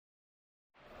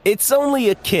It's only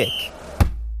a kick,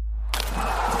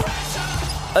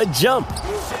 a jump,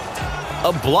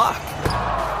 a block.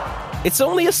 It's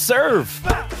only a serve.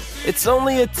 It's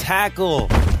only a tackle,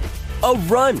 a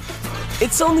run.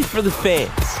 It's only for the fans.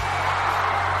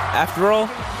 After all,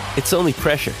 it's only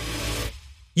pressure.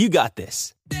 You got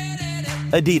this.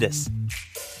 Adidas.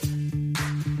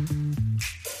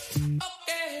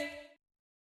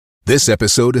 This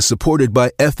episode is supported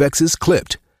by FX's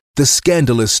Clipped, the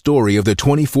scandalous story of the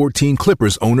 2014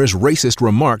 Clippers owner's racist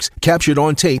remarks captured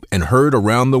on tape and heard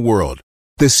around the world.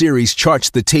 The series charts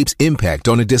the tape's impact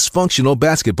on a dysfunctional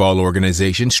basketball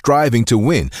organization striving to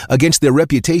win against their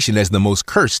reputation as the most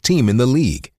cursed team in the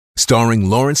league. Starring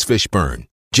Lawrence Fishburne,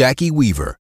 Jackie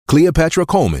Weaver, Cleopatra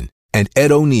Coleman, and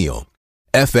Ed O'Neill.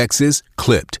 FX's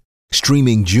Clipped,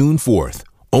 streaming June 4th,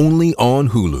 only on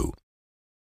Hulu.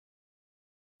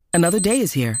 Another day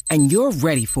is here, and you're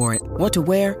ready for it. What to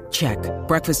wear? Check.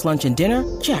 Breakfast, lunch, and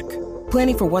dinner? Check.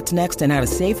 Planning for what's next and how to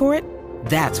save for it?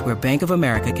 That's where Bank of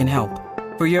America can help.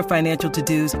 For your financial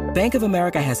to-dos, Bank of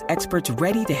America has experts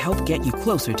ready to help get you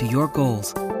closer to your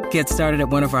goals. Get started at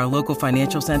one of our local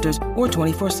financial centers or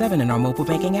 24/7 in our mobile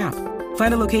banking app.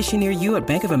 Find a location near you at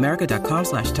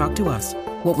bankofamerica.com/talktous.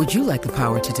 What would you like the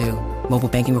power to do? Mobile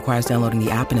banking requires downloading the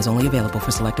app and is only available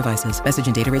for select devices. Message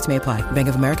and data rates may apply. Bank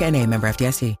of America N.A., member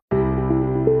FDIC.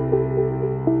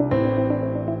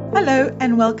 Hello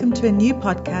and welcome to a new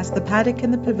podcast, The Paddock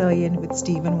and the Pavilion with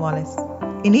Stephen Wallace.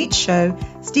 In each show,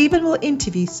 Stephen will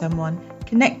interview someone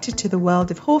connected to the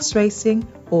world of horse racing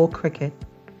or cricket.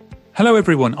 Hello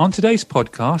everyone. On today's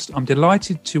podcast, I'm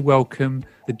delighted to welcome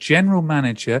the General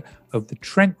Manager of the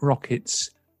Trent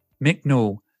Rockets, Mick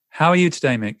Newell. How are you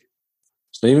today, Mick?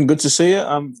 Stephen, good to see you.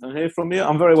 I'm hear from you.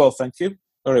 I'm very well, thank you.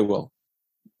 Very well.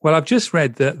 Well, I've just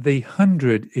read that the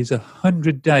 100 is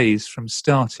 100 days from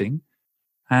starting,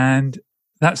 and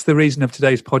that's the reason of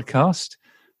today's podcast,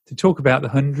 to talk about the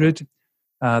 100,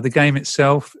 the game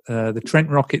itself, the Trent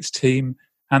Rockets team,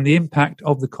 and the impact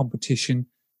of the competition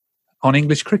on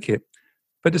English cricket.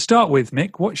 But to start with,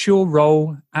 Mick, what's your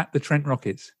role at the Trent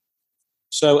Rockets?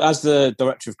 So as the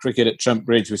Director of Cricket at Trent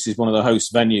Bridge, which is one of the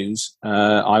host venues,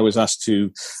 I was asked to,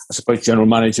 I suppose General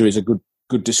Manager is a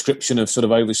good description of sort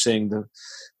of overseeing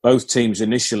both teams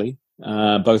initially,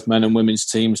 both men and women's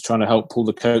teams, trying to help pull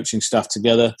the coaching staff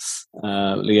together,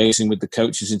 liaising with the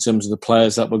coaches in terms of the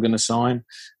players that we're going to sign.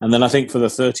 And then I think for the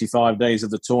 35 days of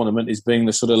the tournament is being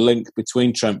the sort of link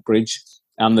between Trent Bridge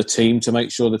and the team to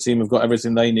make sure the team have got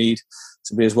everything they need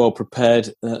to be as well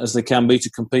prepared as they can be to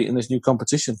compete in this new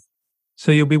competition.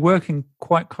 So you'll be working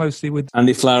quite closely with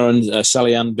Andy Flower and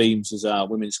Sally Ann Beams as our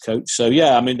women's coach. So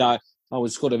yeah, I mean, I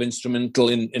was sort of instrumental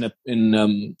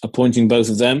in appointing both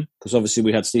of them, because obviously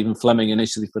we had Stephen Fleming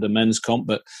initially for the men's comp,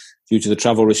 but due to the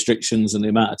travel restrictions and the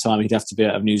amount of time he'd have to be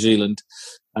out of New Zealand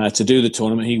to do the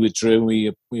tournament, he withdrew.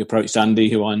 We approached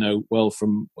Andy, who I know well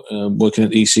from working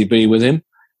at the ECB with him,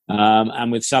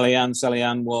 and with Sally Ann. Sally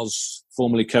Ann was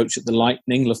formerly coach at the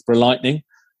Lightning, Loughborough Lightning,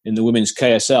 in the women's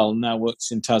KSL, now works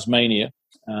in Tasmania,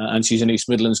 and she's an East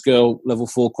Midlands girl, level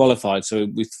 4 qualified. So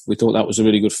we thought that was a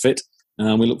really good fit.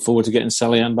 And we look forward to getting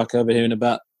Sally Ann back over here in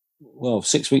about,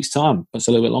 6 weeks' time. That's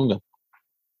a little bit longer.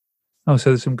 Oh, so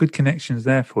there's some good connections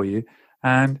there for you.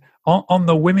 And on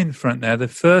the women front there, the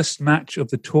first match of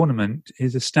the tournament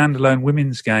is a standalone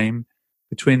women's game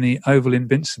between the Oval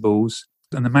Invincibles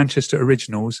and the Manchester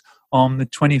Originals on the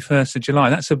 21st of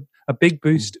July. That's a big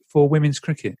boost for women's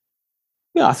cricket.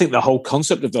 Yeah, I think the whole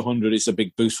concept of the 100 is a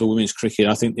big boost for women's cricket.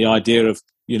 I think the idea of,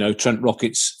 Trent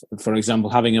Rockets, for example,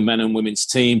 having a men and women's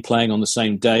team playing on the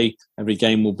same day. Every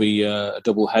game will be a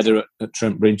double header at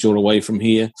Trent Bridge or away from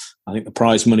here. I think the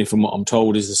prize money, from what I'm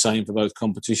told, is the same for both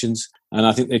competitions. And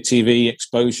I think the TV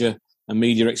exposure and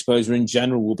media exposure in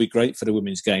general will be great for the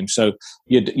women's game. So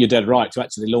you're dead right. To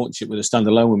actually launch it with a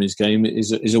standalone women's game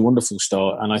is a wonderful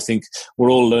start. And I think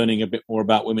we're all learning a bit more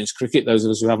about women's cricket, those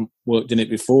of us who haven't worked in it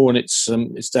before. And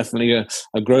it's definitely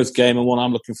a growth game, and one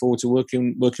I'm looking forward to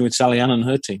working with Sally Ann and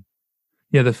her team.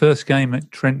 Yeah, the first game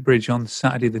at Trent Bridge on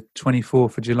Saturday, the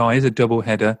 24th of July, is a double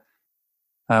header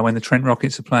when the Trent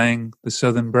Rockets are playing the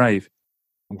Southern Brave.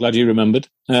 I'm glad you remembered.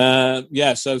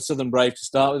 So Southern Brave to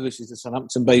start with, which is a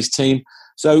Southampton-based team.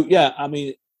 So, yeah, I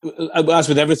mean, as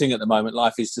with everything at the moment,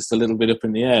 life is just a little bit up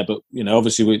in the air. But,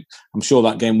 obviously, I'm sure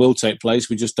that game will take place.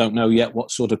 We just don't know yet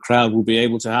what sort of crowd we'll be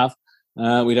able to have.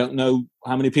 We don't know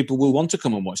how many people will want to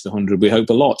come and watch the 100. We hope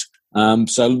a lot.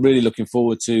 So really looking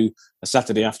forward to a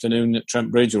Saturday afternoon at Trent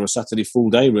Bridge, or a Saturday full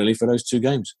day, really, for those two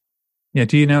games. Yeah,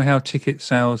 do you know how ticket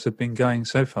sales have been going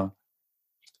so far?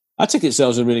 Our ticket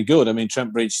sales are really good. I mean,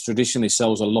 Trent Bridge traditionally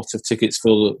sells a lot of tickets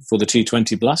for the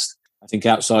T20 Blast. I think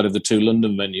outside of the two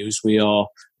London venues, we are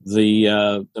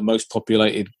the most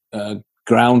populated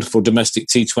ground for domestic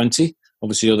T20.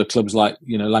 Obviously, other clubs like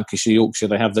Lancashire, Yorkshire,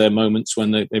 they have their moments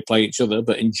when they play each other.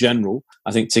 But in general,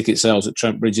 I think ticket sales at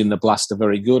Trent Bridge in the Blast are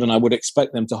very good, and I would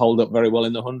expect them to hold up very well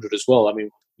in the 100 as well. I mean,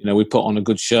 we put on a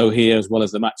good show here as well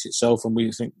as the match itself, and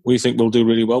we think we'll do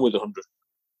really well with the 100.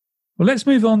 Well, let's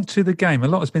move on to the game. A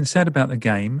lot has been said about the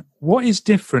game. What is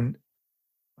different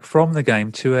from the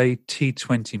game to a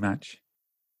T20 match?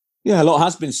 Yeah, a lot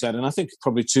has been said, and I think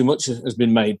probably too much has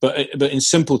been made. But in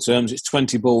simple terms, it's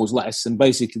 20 balls less, and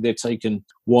basically they've taken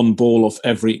one ball off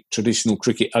every traditional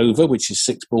cricket over, which is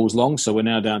 6 balls long. So we're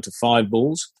now down to 5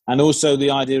 balls. And also the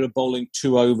idea of bowling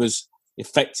 2 overs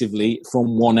effectively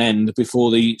from one end before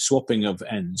the swapping of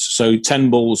ends. So 10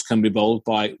 balls can be bowled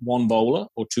by one bowler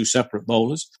or 2 separate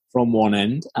bowlers from one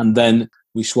end, and then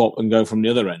we swap and go from the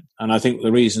other end. And I think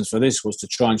the reasons for this was to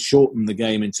try and shorten the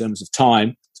game in terms of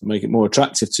time, to make it more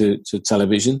attractive to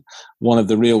television. One of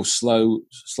the real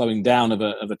slowing down of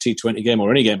a T20 game or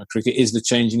any game of cricket is the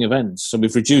changing of ends. So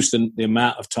we've reduced the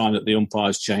amount of time that the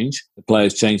umpires change, the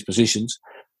players change positions.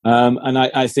 And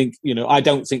I think, I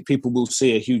don't think people will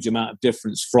see a huge amount of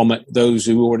difference from it, those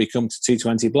who already come to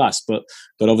T20 Blast. But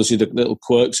obviously the little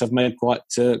quirks have made quite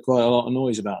a lot of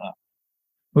noise about that.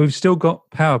 We've still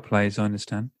got power plays, I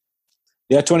understand.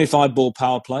 Yeah, 25 ball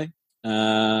power play,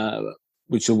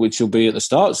 which will be at the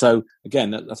start. So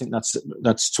again, I think that's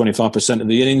 25% of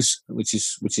the innings, which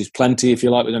is plenty, if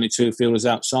you like, with only 2 fielders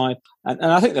outside. And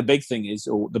I think the big thing is,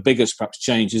 or the biggest perhaps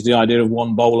change, is the idea of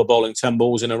one bowler bowling 10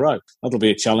 balls in a row. That'll be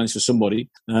a challenge for somebody,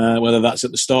 whether that's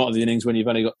at the start of the innings when you've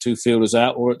only got 2 fielders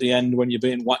out, or at the end when you're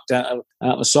being whacked out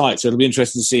of sight. So it'll be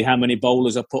interesting to see how many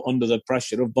bowlers are put under the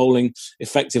pressure of bowling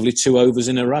effectively 2 overs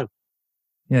in a row.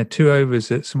 Yeah, 2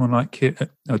 overs at someone like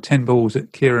 10 balls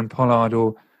at Kieran Pollard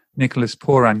or Nicholas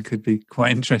Pooran could be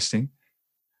quite interesting.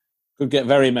 Could get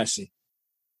very messy.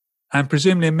 And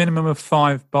presumably a minimum of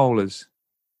 5 bowlers.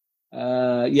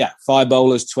 5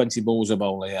 bowlers, 20 balls a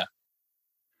bowler, yeah.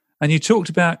 And you talked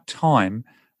about time.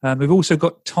 We've also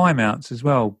got timeouts as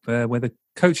well, where the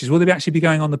coaches, will they actually be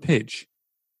going on the pitch?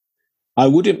 I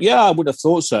would have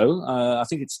thought so. I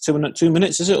think it's 2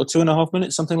 minutes, is it? Or 2.5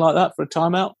 minutes, something like that for a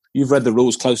timeout. You've read the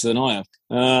rules closer than I have.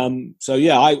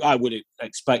 I would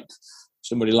expect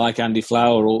somebody like Andy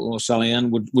Flower or Sally Ann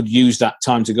would use that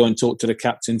time to go and talk to the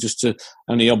captain, just to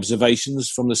only observations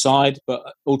from the side. But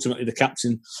ultimately, the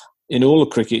captain in all of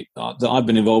cricket that I've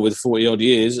been involved with 40-odd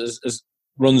years has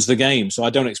runs the game. So I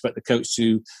don't expect the coach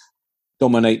to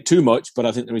dominate too much, but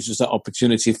I think there is just that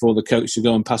opportunity for the coach to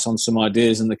go and pass on some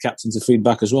ideas and the captain to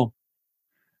feedback as well.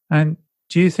 And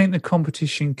do you think the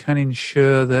competition can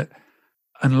ensure that,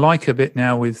 unlike a bit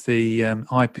now with the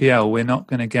IPL, we're not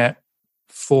going to get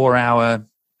 4-hour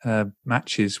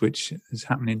matches, which is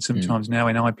happening sometimes now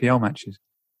in IPL matches?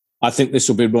 I think this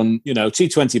will be run,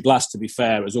 T20 Blast, to be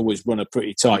fair, has always run a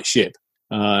pretty tight ship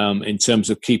in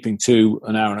terms of keeping to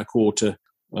an hour and a quarter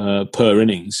per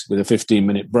innings with a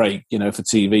 15-minute break, for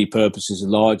TV purposes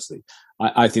largely.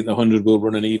 I think the 100 will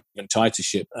run an even tighter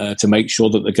ship to make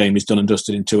sure that the game is done and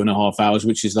dusted in 2.5 hours,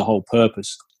 which is the whole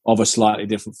purpose of a slightly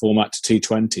different format to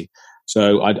T20.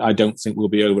 So I don't think we'll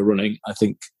be overrunning. I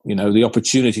think, the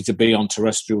opportunity to be on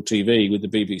terrestrial TV with the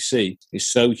BBC is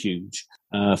so huge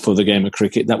for the game of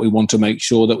cricket that we want to make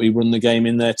sure that we run the game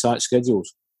in their tight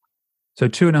schedules. So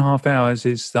 2.5 hours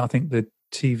is, I think, the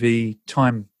TV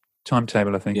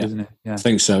timetable, I think, isn't it? Yeah. I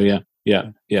think so, yeah.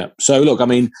 So, look, I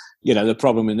mean, the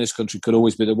problem in this country could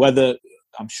always be the weather.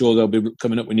 I'm sure they'll be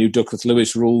coming up with new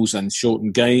Duckworth-Lewis rules and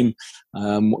shortened game.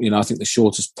 I think the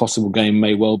shortest possible game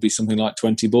may well be something like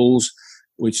 20 balls,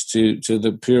 which to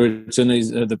the Puritan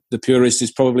is the purist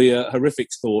is probably a horrific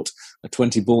thought, a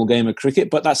 20-ball game of cricket.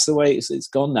 But that's the way it's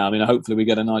gone now. I mean, hopefully we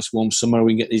get a nice warm summer,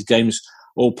 we can get these games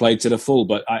all played to the full.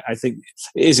 But I think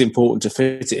it is important to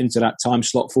fit it into that time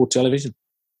slot for television.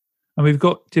 And we've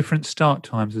got different start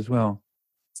times as well.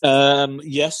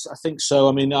 Yes, I think so.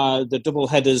 I mean, the double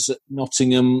headers at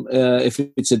Nottingham, if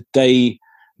it's a day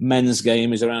men's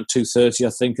game, is around 2:30, I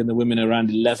think, and the women around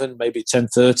 11, maybe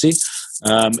 10:30.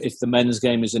 If the men's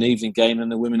game is an evening game, then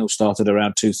the women will start at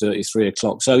around 2:30, 3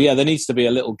 o'clock. So, yeah, there needs to be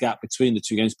a little gap between the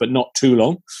two games, but not too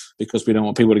long, because we don't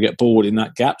want people to get bored in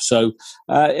that gap. So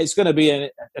it's going to be a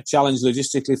challenge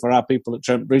logistically for our people at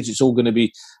Trent Bridge. It's all going to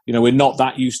be, we're not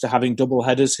that used to having double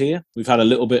headers here. We've had a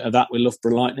little bit of that with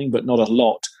Loughborough Lightning, but not a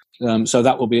lot. So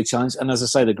that will be a challenge. And as I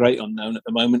say, the great unknown at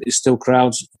the moment is still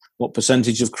crowds, what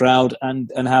percentage of crowd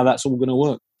and how that's all going to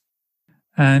work.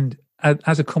 And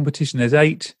as a competition, there's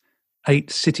eight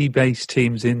city-based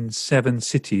teams in 7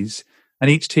 cities,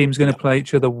 and each team's going to play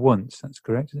each other once. That's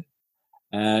correct, is it?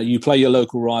 you play your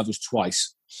local rivals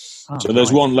twice. So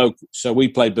there's one local. So we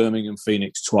played Birmingham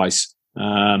Phoenix twice,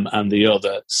 and the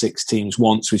other 6 teams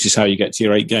once, which is how you get to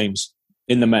your 8 games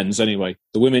in the men's anyway.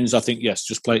 The women's, I think, yes,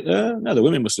 just play. No, the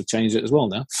women must have changed it as well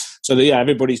now. So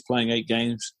everybody's playing 8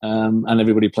 games, and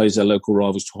everybody plays their local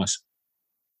rivals twice.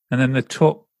 And then the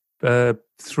top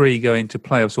 3 go into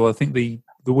playoffs, or I think the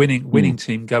winning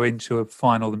team go into a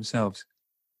final themselves.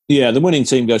 Yeah, the winning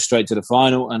team goes straight to the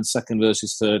final, and second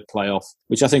versus third playoff,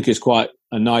 which I think is quite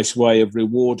a nice way of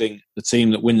rewarding the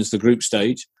team that wins the group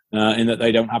stage, in that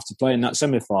they don't have to play in that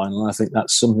semi-final. And I think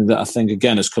that's something that I think,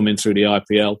 again, has come in through the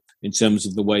IPL in terms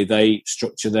of the way they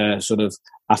structure their sort of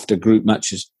after-group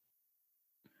matches.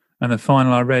 And the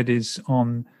final I read is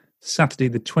on Saturday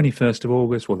the 21st of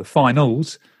August, the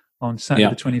finals on Saturday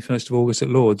the 21st of August at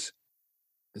Lord's.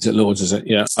 It's at Lord's, is it?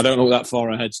 Yeah. I don't look that far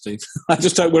ahead, Steve. I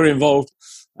just hope we're involved.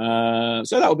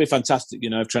 So that would be fantastic.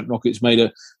 If Trent Rockets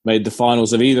made the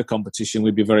finals of either competition,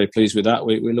 we'd be very pleased with that.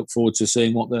 We look forward to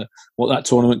seeing what that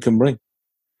tournament can bring.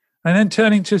 And then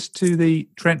turning just to the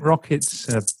Trent Rockets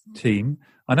team,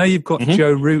 I know you've got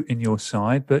Joe Root in your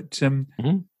side, but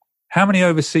how many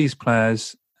overseas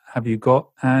players have you got,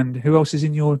 and who else is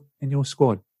in your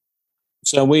squad?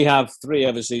 So we have 3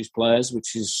 overseas players,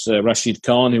 which is Rashid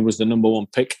Khan, who was the number 1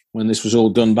 pick when this was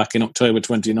all done back in October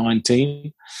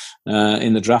 2019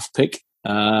 in the draft pick.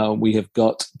 We have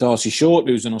got Darcy Short,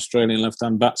 who's an Australian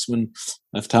left-hand batsman,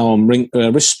 left-hand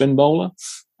wrist spin bowler.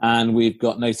 And we've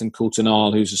got Nathan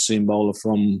Coulter-Nile, who's a seam bowler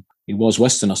he was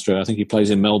Western Australia. I think he plays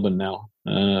in Melbourne now,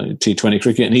 T20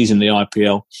 cricket, and he's in the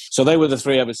IPL. So they were the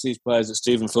 3 overseas players that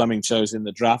Stephen Fleming chose in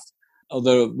the draft.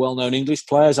 Other well-known English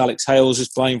players, Alex Hales is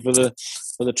playing for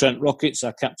the Trent Rockets.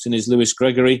 Our captain is Lewis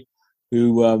Gregory,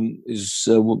 who is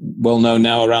well-known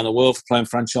now around the world for playing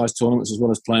franchise tournaments as well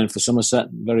as playing for Somerset,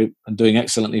 and doing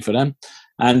excellently for them.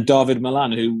 And David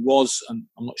Malan, who was, and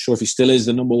I'm not sure if he still is,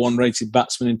 the number 1 rated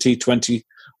batsman in T20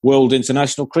 World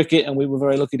International Cricket, and we were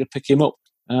very lucky to pick him up.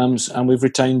 And we've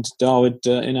retained David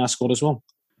in our squad as well.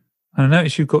 And I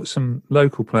noticed you've got some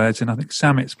local players, and I think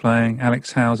Samit's playing,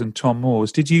 Alex Howes and Tom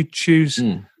Moores. Did you choose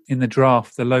in the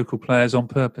draft the local players on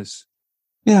purpose?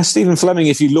 Yeah, Stephen Fleming,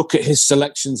 if you look at his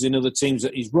selections in other teams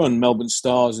that he's run, Melbourne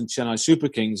Stars and Chennai Super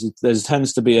Kings, there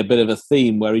tends to be a bit of a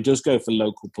theme where he does go for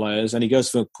local players, and he goes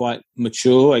for quite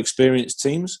mature, experienced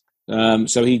teams.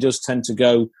 So he does tend to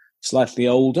go slightly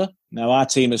older. Now, our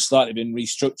team has slightly been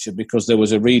restructured because there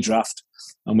was a redraft,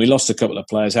 and we lost a couple of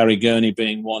players, Harry Gurney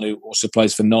being one who also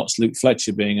plays for Notts, Luke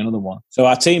Fletcher being another one. So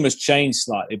our team has changed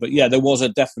slightly. But yeah, there was a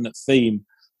definite theme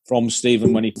from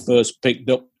Stephen when he first picked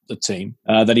up the team,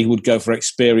 that he would go for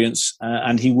experience,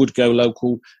 and he would go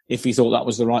local if he thought that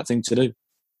was the right thing to do.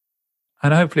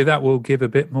 And hopefully that will give a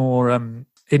bit more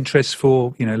interest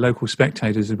for local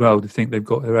spectators as well, to think they've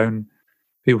got their own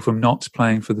people from Notts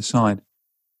playing for the side.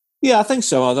 Yeah, I think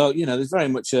so. Although, there's very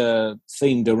much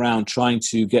themed around trying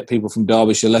to get people from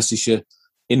Derbyshire, Leicestershire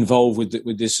involved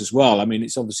with this as well. I mean,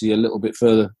 it's obviously a little bit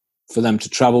further for them to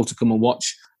travel to come and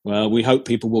watch. We hope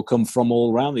people will come from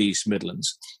all around the East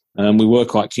Midlands. We were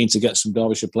quite keen to get some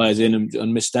Derbyshire players in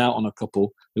and missed out on a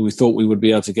couple who we thought we would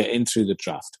be able to get in through the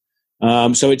draft.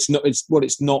 So it's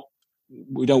not.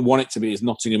 We don't want it to be as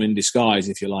Nottingham in disguise,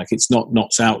 if you like. It's not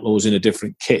Notts Outlaws in a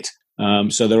different kit.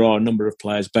 So there are a number of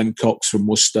players: Ben Cox from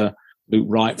Worcester, Luke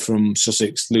Wright from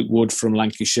Sussex, Luke Wood from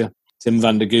Lancashire, Tim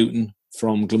van der Gooten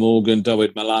from Glamorgan,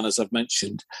 David Malan, as I've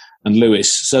mentioned, and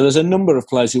Lewis. So there's a number of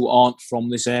players who aren't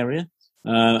from this area.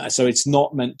 So it's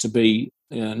not meant to be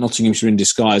Nottinghamshire in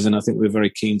disguise, and I think we're very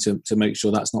keen to make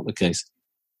sure that's not the case.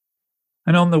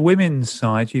 And on the women's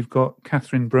side, you've got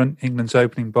Catherine Brunt, England's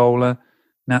opening bowler,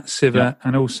 Nat Siver,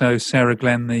 and also Sarah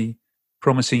Glenn, the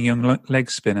promising young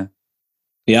leg spinner.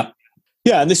 Yeah.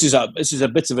 Yeah, and this is a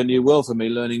bit of a new world for me,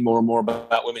 learning more and more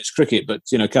about women's cricket. But,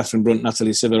 Catherine Brunt,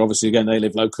 Natalie Siver, obviously, again, they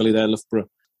live locally. They're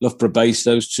Loughborough based,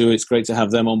 those two. It's great to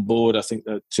have them on board. I think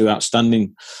they're 2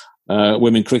 outstanding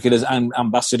women cricketers and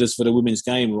ambassadors for the women's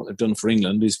game. What they've done for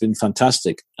England has been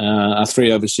fantastic. Our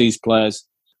 3 overseas players,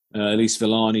 Elise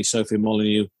Villani, Sophie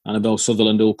Molyneux, Annabelle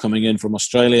Sutherland, all coming in from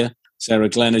Australia. Sarah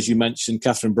Glenn, as you mentioned.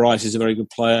 Catherine Bryce is a very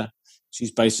good player. She's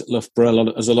based at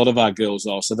Loughborough, as a lot of our girls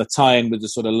are. So the tie-in with the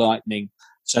sort of lightning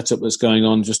setup that's going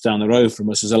on just down the road from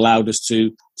us has allowed us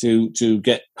to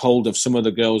get hold of some of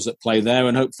the girls that play there,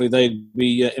 and hopefully they'll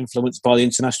be influenced by the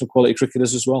international quality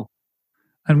cricketers as well.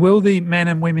 And will the men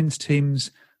and women's teams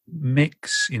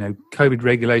mix, COVID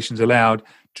regulations allowed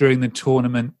during the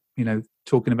tournament,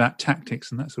 talking about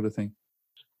tactics and that sort of thing?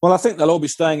 Well, I think they'll all be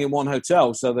staying in one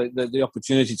hotel, so the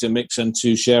opportunity to mix and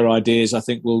to share ideas, I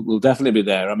think, will definitely be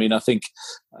there. I mean, I think,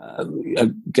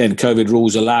 again, COVID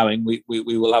rules allowing, we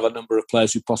will have a number of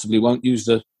players who possibly won't use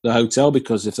the hotel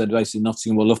because if they're based in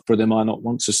Nottingham or Loughborough, they might not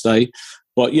want to stay.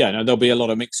 But, yeah, no, there'll be a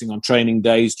lot of mixing on training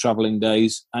days, travelling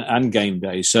days and game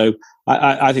days. So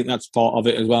I think that's part of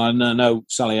it as well. And I know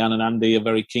Sally Ann and Andy are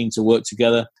very keen to work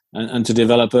together and to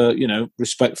develop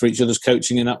respect for each other's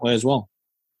coaching in that way as well.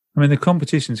 I mean, the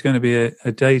competition is going to be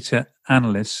a data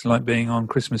analyst, like being on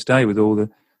Christmas Day with all the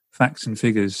facts and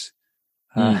figures.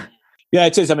 Yeah,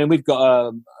 it is. I mean, we've got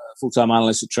a full-time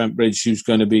analyst at Trent Bridge who's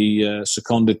going to be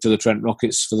seconded to the Trent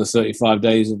Rockets for the 35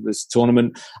 days of this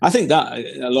tournament. I think that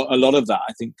a lot of that,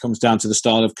 I think, comes down to the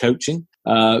style of coaching.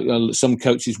 Some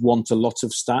coaches want a lot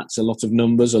of stats, a lot of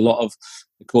numbers, a lot of,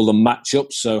 they call them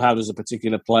matchups. So how does a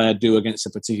particular player do against a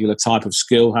particular type of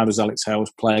skill? How does Alex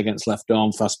Hales play against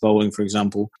left-arm fast bowling, for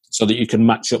example, so that you can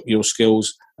match up your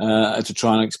skills to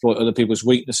try and exploit other people's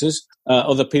weaknesses?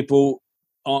 Other people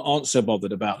aren't so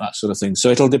bothered about that sort of thing. So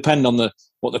it'll depend on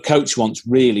what the coach wants,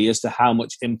 really, as to how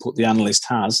much input the analyst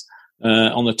has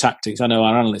on the tactics. I know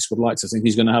our analyst would like to think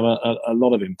he's going to have a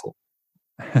lot of input.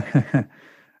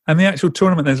 And the actual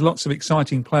tournament, there's lots of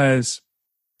exciting players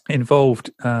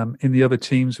involved in the other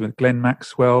teams with Glenn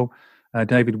Maxwell,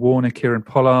 David Warner, Kieran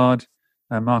Pollard,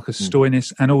 Marcus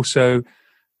Stoinis, and also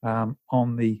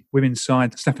on the women's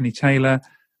side, Stephanie Taylor,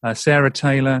 Sarah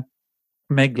Taylor,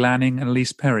 Meg Lanning, and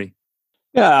Elise Perry.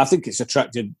 Yeah, I think it's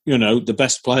attracted, the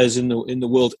best players in the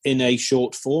world in a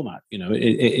short format.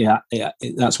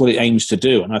 That's what it aims to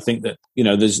do, and I think that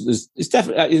it's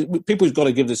definitely people's got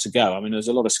to give this a go. I mean, there's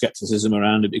a lot of scepticism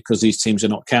around it because these teams are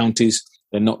not counties;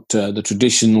 they're not the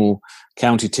traditional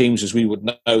county teams as we would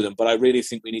know them. But I really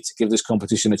think we need to give this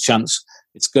competition a chance.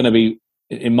 It's going to be,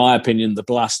 in my opinion, the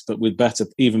blast, but with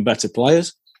even better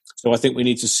players. So I think we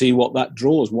need to see what that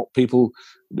draws, what people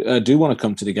do want to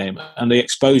come to the game. And the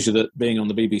exposure that being on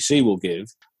the BBC will give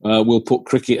will put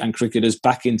cricket and cricketers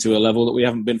back into a level that we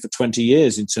haven't been for 20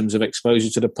 years in terms of exposure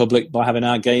to the public by having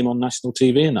our game on national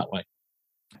TV in that way.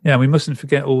 Yeah, we mustn't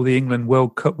forget all the England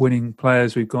World Cup winning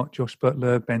players. We've got Josh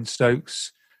Buttler, Ben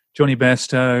Stokes, Johnny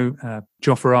Bairstow,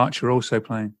 Jofra Archer also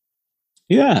playing.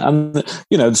 Yeah,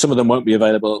 and some of them won't be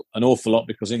available an awful lot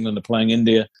because England are playing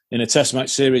India in a Test match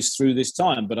series through this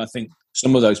time. But I think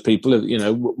some of those people,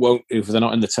 won't, if they're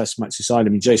not in the Test match side. I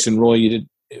mean, Jason Roy,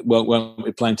 won't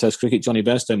be playing Test cricket. Johnny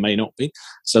Bairstow may not be.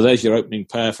 So there's your opening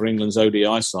pair for England's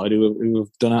ODI side, who have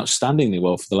done outstandingly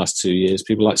well for the last 2 years.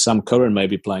 People like Sam Curran may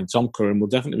be playing. Tom Curran will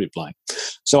definitely be playing.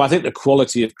 So I think the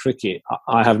quality of cricket,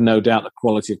 I have no doubt the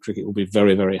quality of cricket will be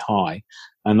very, very high.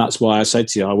 And that's why I said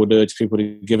to you, I would urge people to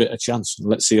give it a chance.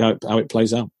 Let's see how it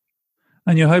plays out.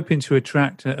 And you're hoping to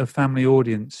attract a family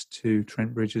audience to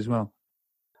Trent Bridge as well?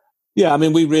 Yeah, I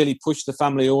mean, we really push the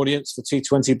family audience for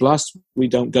T20 Blast. We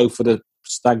don't go for the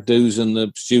stag do's and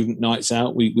the student nights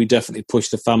out. We definitely push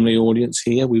the family audience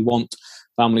here. We want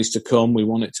families to come. We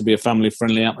want it to be a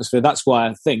family-friendly atmosphere. That's why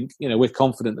I think, we're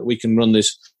confident that we can run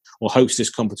this or host this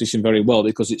competition very well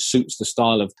because it suits the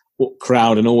style of what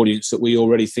crowd and audience that we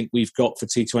already think we've got for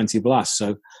T20 Blast.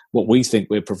 So what we think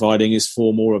we're providing is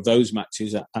 4 more of those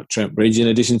matches at Trent Bridge in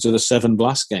addition to the 7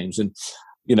 Blast games. And,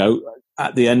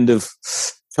 at the end of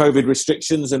COVID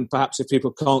restrictions and perhaps if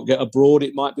people can't get abroad,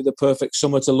 it might be the perfect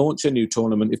summer to launch a new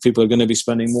tournament if people are going to be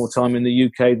spending more time in the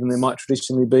UK than they might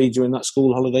traditionally be during that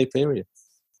school holiday period.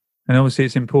 And obviously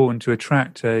it's important to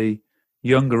attract a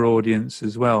younger audience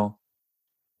as well.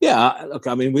 Yeah, look,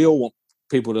 I mean, we all want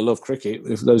people to love cricket.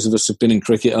 If those of us have been in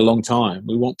cricket a long time,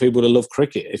 we want people to love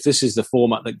cricket. If this is the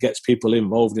format that gets people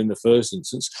involved in the first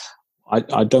instance,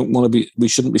 I don't want to be, we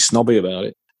shouldn't be snobby about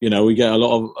it. We get a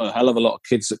hell of a lot of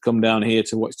kids that come down here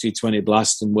to watch T20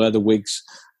 Blast and wear the wigs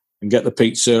and get the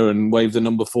pizza and wave the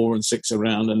number 4 and 6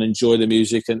 around and enjoy the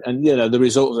music. And the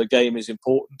result of the game is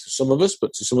important to some of us,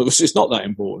 but to some of us it's not that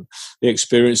important. The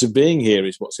experience of being here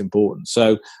is what's important.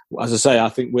 So, as I say, I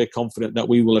think we're confident that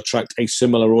we will attract a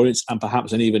similar audience and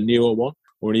perhaps an even newer one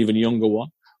or an even younger one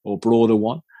or broader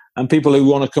one. And people who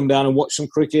want to come down and watch some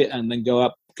cricket and then go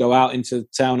out into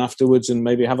town afterwards and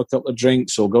maybe have a couple of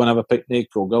drinks or go and have a picnic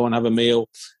or go and have a meal.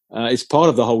 It's part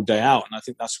of the whole day out. And I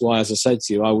think that's why, as I said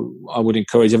to you, I would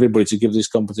encourage everybody to give this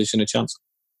competition a chance.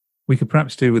 We could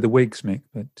perhaps do with the wigs, Mick,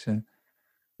 but...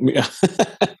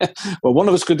 Well, one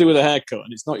of us could do with a haircut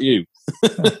and it's not you.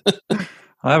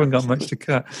 I haven't got much to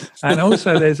cut. And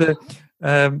also there's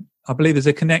I believe there's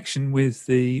a connection with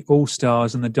the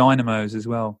All-Stars and the Dynamos as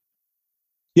well.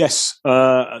 Yes,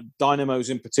 Dynamos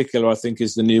in particular, I think,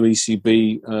 is the new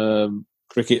ECB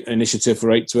cricket initiative for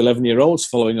 8 to 11-year-olds,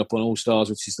 following up on All Stars,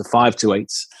 which is the 5 to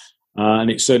 8s.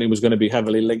 And it certainly was going to be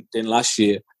heavily linked in last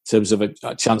year in terms of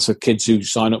a chance for kids who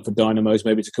sign up for Dynamos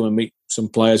maybe to come and meet some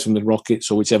players from the Rockets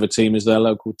or whichever team is their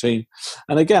local team.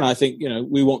 And again, I think,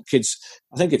 we want kids.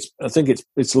 I think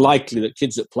it's likely that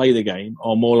kids that play the game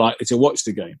are more likely to watch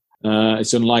the game.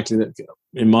 It's unlikely that,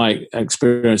 in my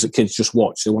experience, that kids just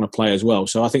watch. They want to play as well.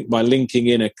 So I think by linking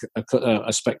in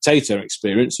a spectator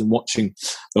experience and watching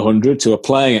the 100 to a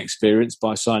playing experience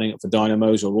by signing up for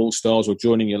Dynamos or All Stars or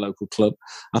joining your local club,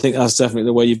 I think that's definitely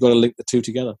the way you've got to link the two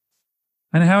together.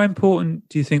 And how important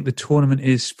do you think the tournament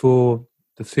is for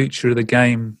the future of the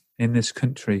game in this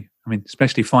country? I mean,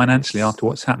 especially financially after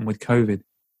what's happened with COVID.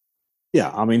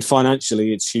 Yeah, I mean,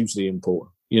 financially, it's hugely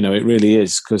important. It really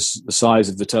is, because the size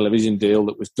of the television deal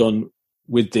that was done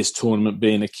with this tournament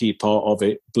being a key part of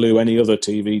it blew any other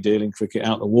TV deal in cricket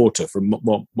out the water from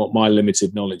what my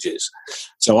limited knowledge is.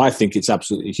 So I think it's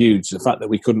absolutely huge. The fact that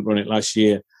we couldn't run it last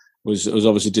year was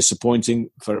obviously disappointing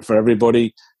for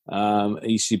everybody.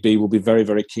 ECB will be very,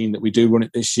 very keen that we do run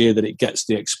it this year, that it gets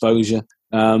the exposure.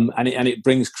 And it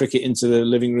brings cricket into the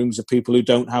living rooms of people who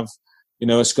don't have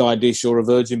a Sky Dish or a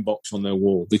Virgin box on their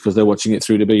wall because they're watching it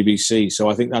through the BBC. So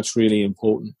I think that's really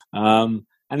important.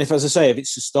 And if, as I say, if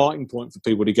it's a starting point for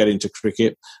people to get into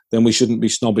cricket, then we shouldn't be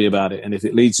snobby about it. And if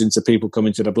it leads into people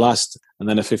coming to the Blast and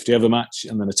then a 50-over match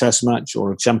and then a Test match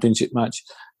or a Championship match,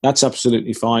 that's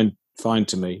absolutely fine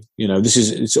to me.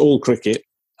 It's all cricket.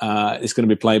 It's going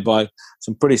to be played by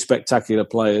some pretty spectacular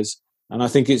players. And I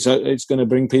think it's going to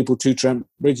bring people to Trent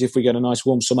Bridge if we get a nice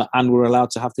warm summer and we're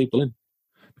allowed to have people in.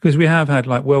 Because we have had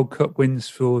World Cup wins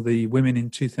for the women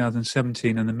in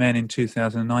 2017 and the men in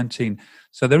 2019.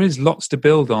 So there is lots to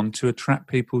build on to attract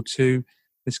people to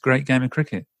this great game of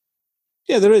cricket.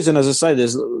 Yeah, there is. And as I say,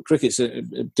 cricket's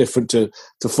different to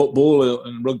football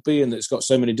and rugby, and it's got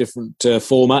so many different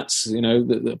formats,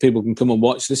 that people can come and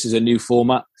watch. This is a new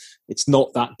format. It's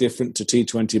not that different to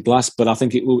T20 Blast, but I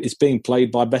think it's being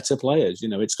played by better players.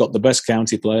 It's got the best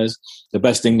county players, the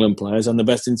best England players, and the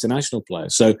best international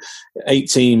players. So 8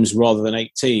 teams rather than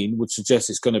 18 would suggest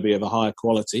it's going to be of a higher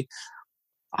quality.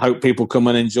 I hope people come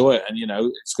and enjoy it. And,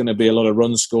 it's going to be a lot of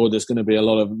runs scored. There's going to be a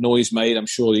lot of noise made. I'm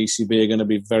sure the ECB are going to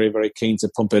be very, very keen to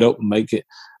pump it up and make it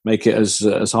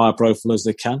as high a profile as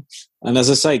they can. And as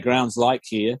I say, grounds like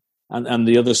here and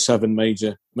the other 7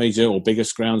 major or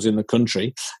biggest grounds in the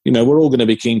country, we're all going to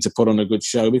be keen to put on a good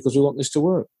show because we want this to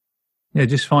work. Yeah,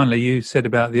 just finally, you said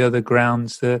about the other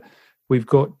grounds that we've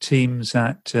got teams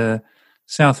at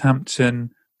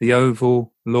Southampton, the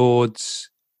Oval, Lords,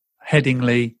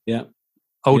 Headingley,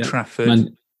 Old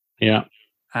Trafford,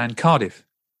 and Cardiff.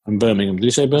 And Birmingham. Did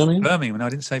you say Birmingham? Birmingham. No, I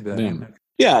didn't say Birmingham.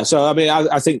 Yeah, so I mean,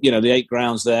 I think the 8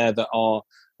 grounds there that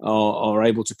are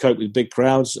able to cope with big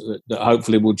crowds that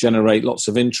hopefully will generate lots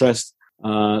of interest.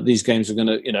 These games are going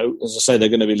to, as I say, they're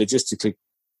going to be logistically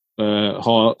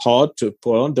hard to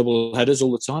put on, double headers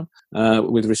all the time,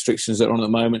 with restrictions that are on at the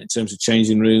moment in terms of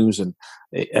changing rooms and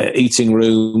eating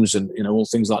rooms and all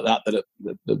things like that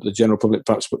the general public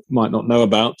perhaps might not know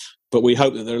about. But we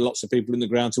hope that there are lots of people in the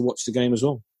ground to watch the game as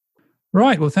well.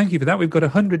 Right. Well, thank you for that. We've got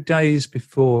 100 days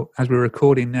before, as we're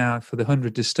recording now, for the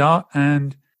 100 to start.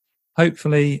 And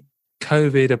hopefully,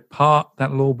 COVID apart,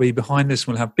 that'll all be behind us.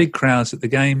 We'll have big crowds at the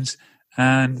games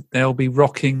and they'll be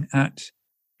rocking at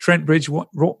Trent Bridge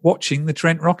watching the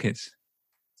Trent Rockets.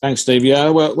 Thanks, Steve. Yeah,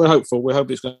 we're hopeful. We hope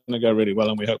it's going to go really well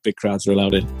and we hope big crowds are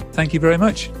allowed in. Thank you very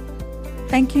much.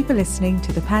 Thank you for listening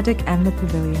to The Paddock and the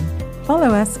Pavilion. Follow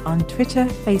us on Twitter,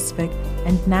 Facebook,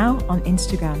 and now on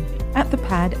Instagram at The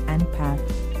Pad and Pav.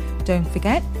 Don't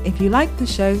forget, if you like the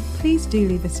show, please do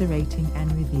leave us a rating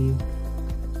and review.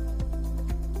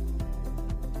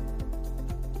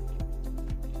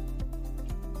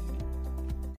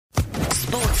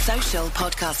 Sports Social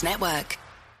Podcast Network.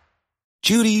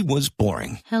 Judy was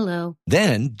boring. Hello.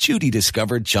 Then Judy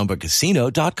discovered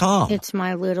ChumbaCasino.com. It's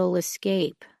my little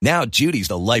escape. Now Judy's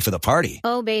the life of the party.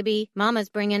 Oh, baby, mama's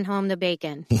bringing home the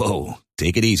bacon. Whoa,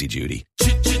 take it easy, Judy.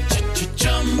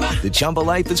 The Chumba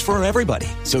life is for everybody.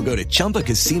 So go to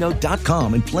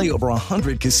ChumbaCasino.com and play over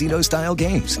 100 casino-style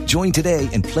games. Join today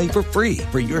and play for free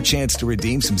for your chance to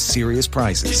redeem some serious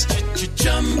prizes.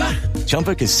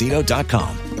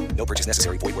 ChumbaCasino.com. No purchase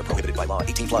necessary. Void where prohibited by law.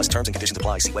 18+ terms and conditions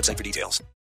apply. See website for details.